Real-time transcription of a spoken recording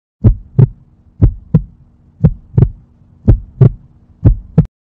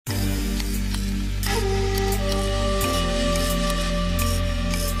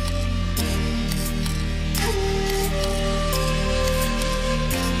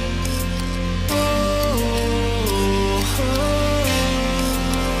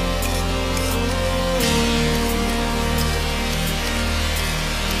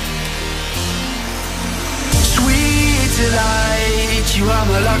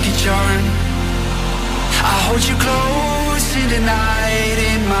lucky charm. I hold you close in the night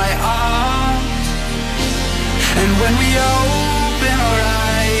in my arms. And when we open our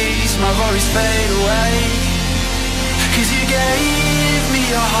eyes, my worries fade away. 'Cause you gave me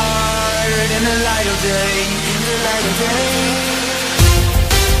your heart in the light of day, in the light of day.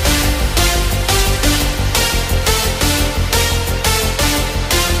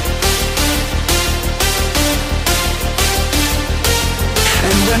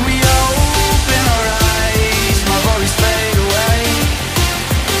 When we open our eyes, my worries fade away.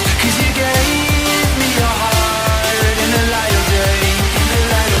 'Cause you gave me your heart in the light of day, in the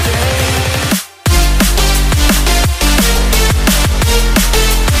light of day.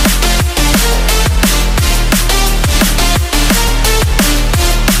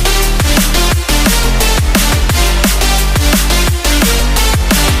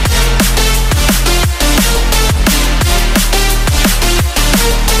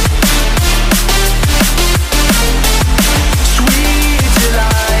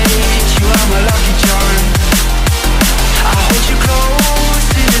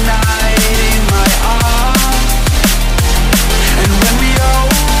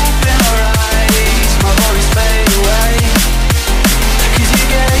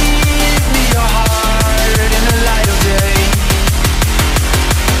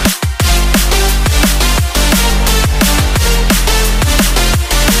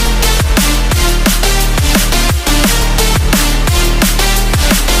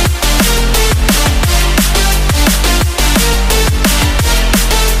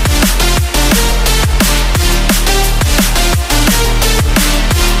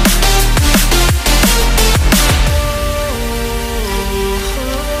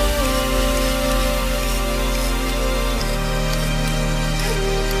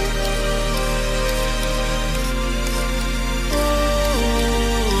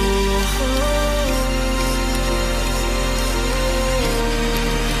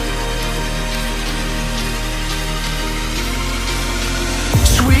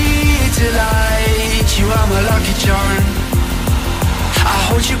 You are my lucky charm. I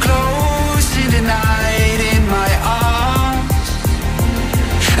hold you close in the night